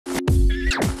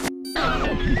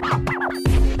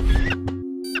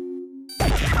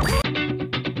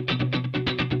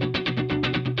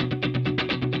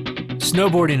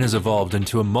Snowboarding has evolved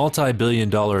into a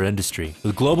multi-billion-dollar industry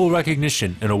with global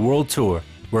recognition and a world tour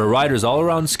where riders'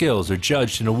 all-around skills are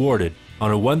judged and awarded on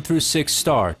a 1 through 6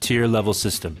 star tier level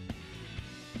system.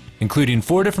 Including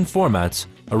 4 different formats,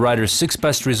 a rider's 6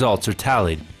 best results are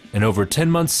tallied, and over a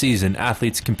 10-month season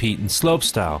athletes compete in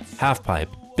slopestyle, halfpipe,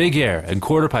 big air, and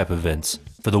quarterpipe events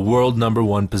for the world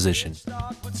 #1 position.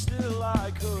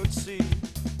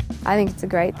 I think it's a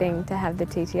great thing to have the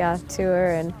TTR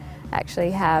tour and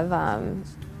actually have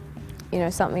you know,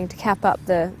 something to cap up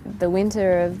the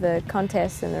winter of the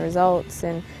contests and the results,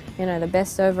 and you know, the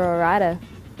best overall rider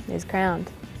is crowned.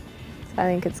 So I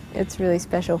think it's really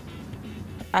special.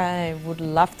 I would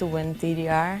love to win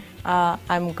TTR.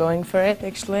 I'm going for it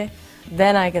actually.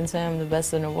 Then I can say I'm the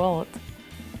best in the world.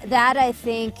 That, I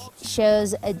think,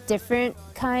 shows a different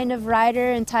kind of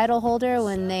rider and title holder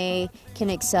when they can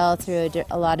excel through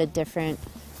a lot of different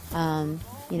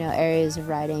you know, areas of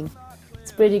riding.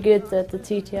 It's pretty good that the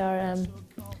TTR,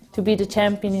 to be the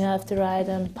champion you have to ride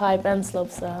on pipe and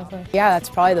slopestyle. Yeah, that's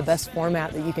probably the best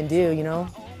format that you can do, you know.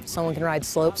 Someone can ride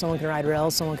slope, someone can ride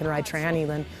rails, someone can ride tranny,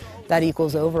 then that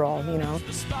equals overall, you know.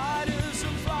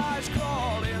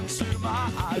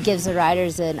 It gives the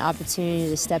riders an opportunity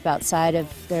to step outside of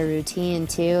their routine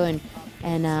too,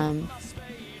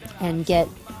 and get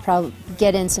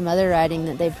in some other riding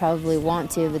that they probably want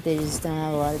to, but they just don't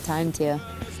have a lot of time to.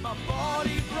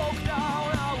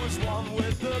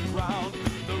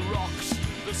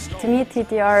 To me,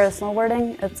 TTR is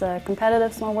snowboarding. It's a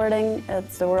competitive snowboarding.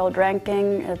 It's the world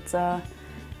ranking. It's a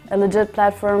legit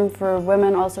platform for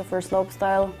women, also for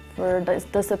slopestyle, for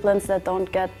disciplines that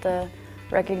don't get the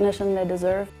recognition they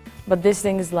deserve. But this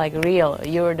thing is like real.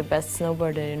 You're the best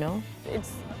snowboarder, you know?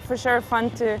 It's for sure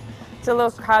fun to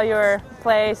look how you're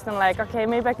placed and like, okay,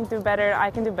 maybe I can do better,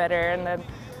 I can do better. And then,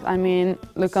 I mean,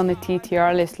 look on the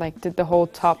TTR list, like the whole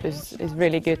top is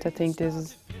really good. I think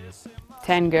there's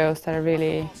 10 girls that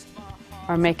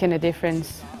are making a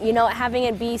difference. You know, having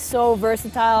it be so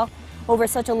versatile over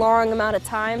such a long amount of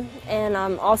time, and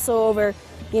also over,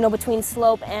 you know, between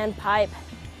slope and pipe,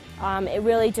 it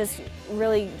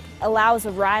really allows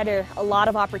a rider a lot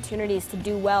of opportunities to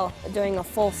do well during a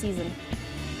full season.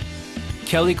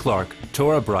 Kelly Clark,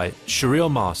 Tora Bright, Sherrill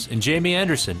Moss, and Jamie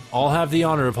Anderson all have the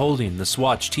honor of holding the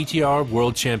Swatch TTR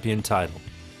World Champion title.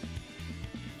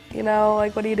 you know,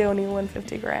 like what do you do when you win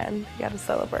 50 grand? You gotta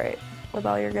celebrate with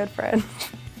all your good friends.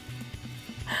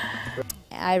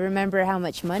 I remember how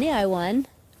much money I won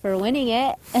for winning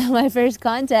it in my first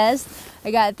contest.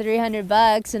 I got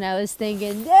 $300 and I was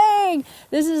thinking, dang,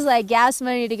 this is like gas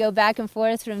money to go back and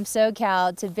forth from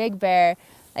SoCal to Big Bear,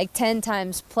 like 10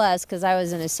 times plus, because I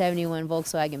was in a 71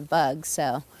 Volkswagen Bug,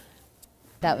 so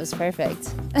that was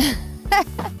perfect.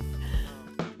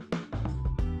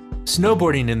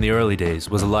 Snowboarding in the early days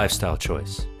was a lifestyle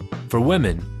choice. For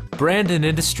women, brand and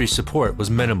industry support was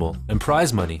minimal and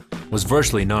prize money was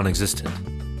virtually non-existent.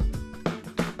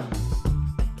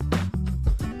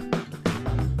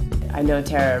 I know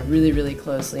Tara really, really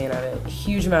closely and I have a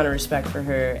huge amount of respect for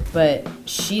her, but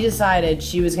she decided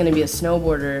she was going to be a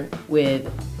snowboarder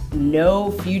with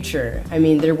no future. I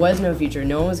mean, there was no future,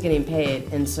 no one was getting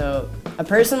paid, and so a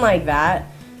person like that,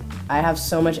 I have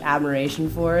so much admiration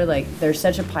for. Like, they're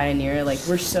such a pioneer. Like,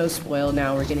 we're so spoiled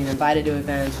now. We're getting invited to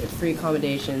events, we have free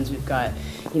accommodations, we've got,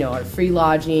 you know, our free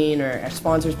lodging, or our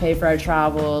sponsors pay for our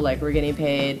travel, like, we're getting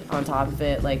paid on top of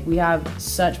it. Like, we have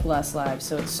such blessed lives,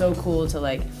 so it's so cool to,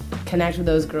 like, connect with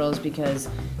those girls because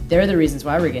they're the reasons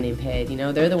why we're getting paid, you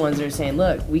know? They're the ones that are saying,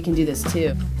 look, we can do this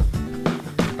too.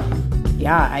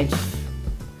 Yeah,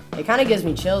 it kind of gives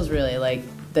me chills, really, like,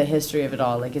 the history of it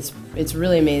all. Like, it's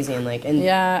really amazing. Like, and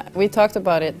yeah, we talked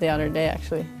about it the other day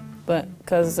actually, but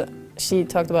because she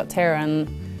talked about Tara and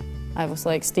I was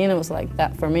like, Stine was like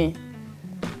that for me.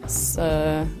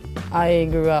 So I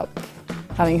grew up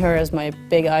having her as my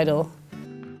big idol.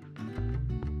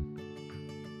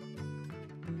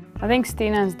 I think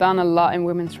Stine has done a lot in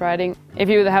women's riding. If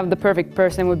you would have the perfect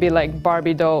person, it would be like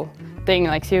Barbie doll thing.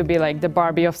 Like, she would be like the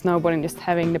Barbie of snowboarding, just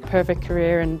having the perfect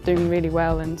career and doing really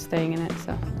well and staying in it.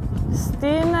 So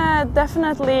Stine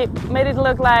definitely made it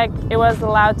look like it was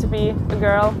allowed to be a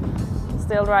girl,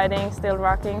 still riding, still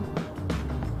rocking.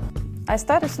 I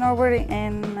started snowboarding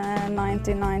in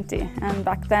 1990, and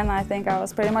back then I think I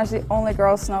was pretty much the only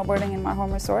girl snowboarding in my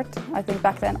home resort. I think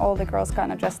back then all the girls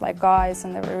kind of dressed like guys,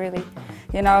 and they were really,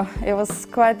 you know, it was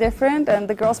quite different, and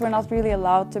the girls were not really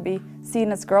allowed to be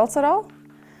seen as girls at all.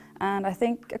 And I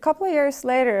think a couple of years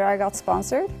later I got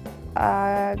sponsored.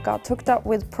 I got hooked up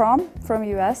with Prom from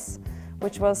US,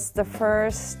 which was the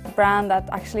first brand that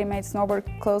actually made snowboard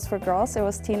clothes for girls. It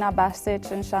was Tina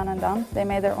Bastich and Shannon Dunn. They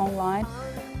made their own line.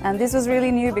 And this was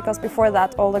really new because before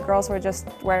that all the girls were just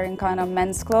wearing kind of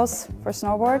men's clothes for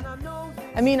snowboard.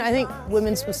 I mean, I think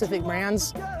women's specific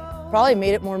brands probably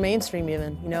made it more mainstream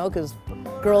even, you know, because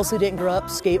girls who didn't grow up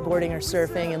skateboarding or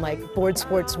surfing and like board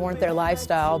sports weren't their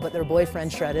lifestyle, but their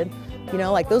boyfriend shredded, you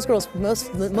know, like those girls, most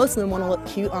of them want to look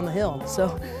cute on the hill.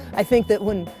 So I think that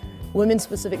when women's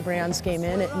specific brands came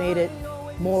in, it made it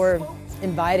more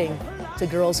inviting to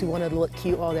girls who wanted to look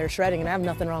cute while they're shredding, and I have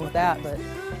nothing wrong with that, but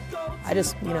I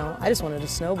just wanted to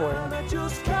snowboard.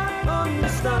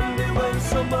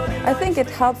 I think it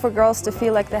helped for girls to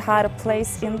feel like they had a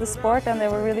place in the sport and they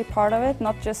were really part of it,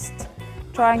 not just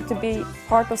trying to be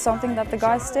part of something that the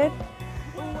guys did.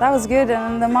 That was good,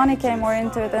 and the money came more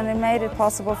into it, and it made it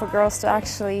possible for girls to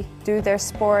actually do their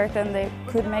sport, and they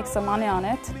could make some money on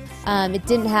it. It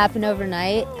didn't happen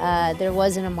overnight. There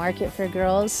wasn't a market for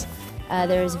girls.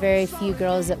 There was very few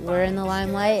girls that were in the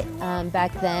limelight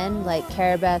back then, like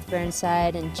Beth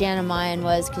Burnside and Janna Meyen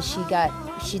was, because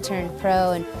she turned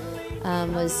pro and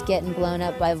was getting blown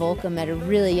up by Volcom at a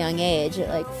really young age, at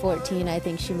like 14 I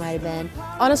think she might have been.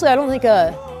 Honestly, I don't think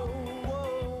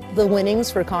the winnings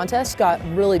for contests got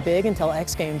really big until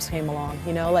X Games came along,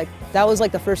 you know, like that was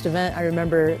like the first event I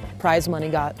remember prize money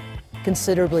got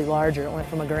considerably larger. It went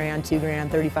from $1 grand, $2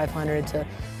 grand, $3,500 to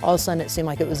all of a sudden it seemed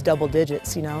like it was double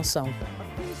digits, you know, so.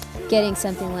 Getting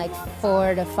something like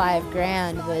 $4 to $5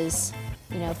 grand was,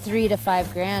 you know, $3 to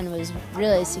 $5 grand was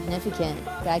really significant.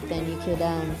 Back then you could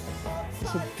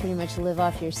pretty much live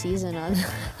off your season on,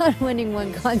 on winning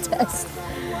one contest.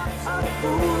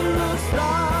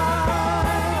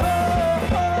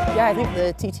 Yeah, I think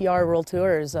the TTR World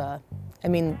Tour is, I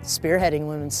mean, spearheading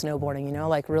women's snowboarding, you know,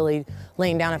 like really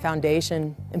laying down a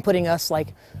foundation and putting us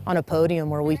like on a podium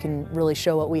where we can really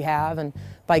show what we have, and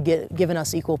by giving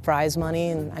us equal prize money,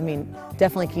 and I mean,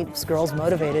 definitely keeps girls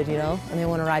motivated, you know, and they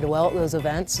want to ride well at those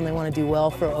events and they want to do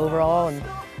well for overall, and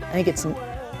I think it's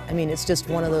just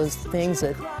one of those things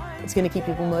that it's going to keep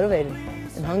people motivated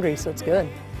and hungry, so it's good.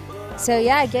 So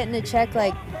yeah, getting a check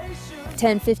like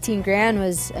 10, 15 grand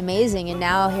was amazing, and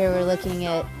now here we're looking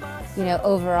at, you know,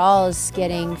 overalls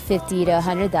getting $50,000 to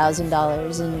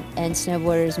 $100,000, and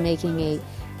snowboarders making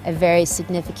a very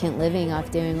significant living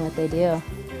off doing what they do.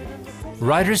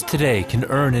 Riders today can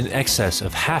earn in excess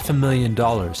of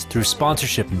 $500,000 through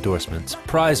sponsorship endorsements,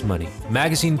 prize money,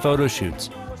 magazine photo shoots,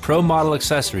 pro model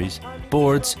accessories,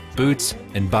 boards, boots,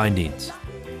 and bindings.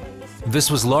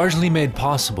 This was largely made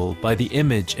possible by the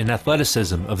image and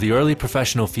athleticism of the early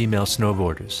professional female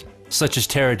snowboarders, such as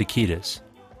Tara Dakides.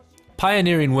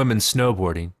 Pioneering women's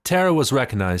snowboarding, Tara was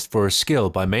recognized for her skill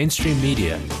by mainstream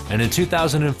media, and in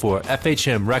 2004,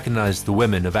 FHM recognized the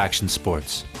women of action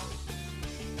sports.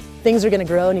 Things are going to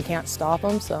grow and you can't stop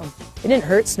them, so it didn't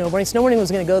hurt snowboarding. Snowboarding was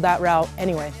going to go that route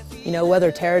anyway. You know,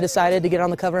 whether Tara decided to get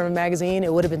on the cover of a magazine,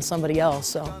 it would have been somebody else,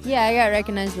 so. Yeah, I got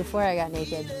recognized before I got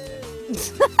naked.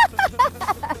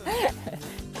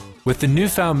 With the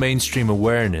newfound mainstream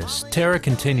awareness, Tara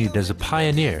continued as a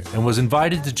pioneer and was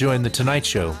invited to join The Tonight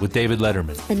Show with David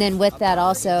Letterman. And then with that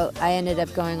also, I ended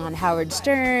up going on Howard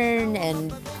Stern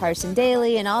and Carson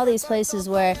Daly and all these places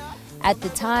where at the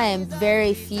time,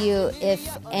 very few,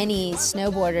 if any,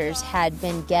 snowboarders had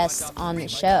been guests on the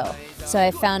show. So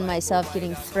I found myself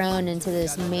getting thrown into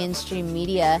this mainstream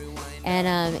media,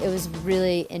 and it was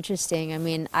really interesting. I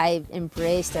mean, I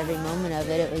embraced every moment of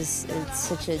it. It's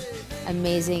such an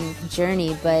amazing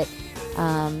journey, but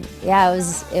yeah, it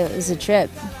was a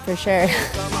trip for sure.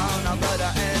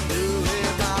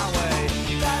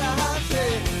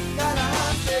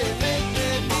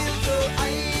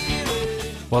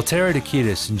 While Tara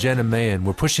Dakides and Jenna Meyen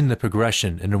were pushing the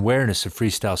progression and awareness of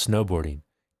freestyle snowboarding,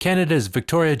 Canada's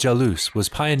Victoria Jalouse was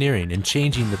pioneering and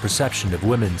changing the perception of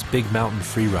women's big mountain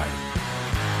freeriding.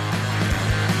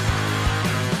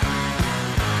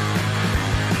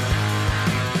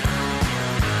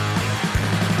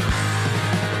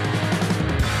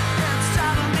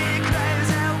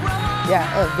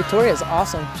 Yeah, Victoria's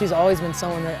awesome. She's always been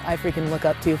someone that I freaking look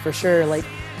up to for sure. Like,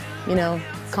 you know,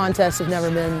 contests have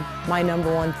never been my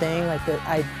 #1 thing, like that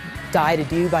I die to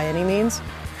do by any means.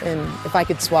 And if I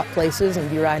could swap places and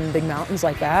be riding big mountains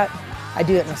like that, I'd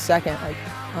do it in a second. Like,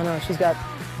 I don't know, she's got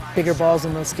bigger balls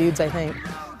than most dudes, I think.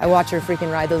 I watch her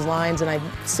freaking ride those lines and I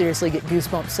seriously get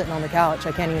goosebumps sitting on the couch.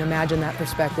 I can't even imagine that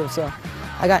perspective. So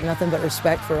I got nothing but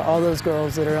respect for all those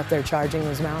girls that are up there charging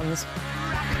those mountains.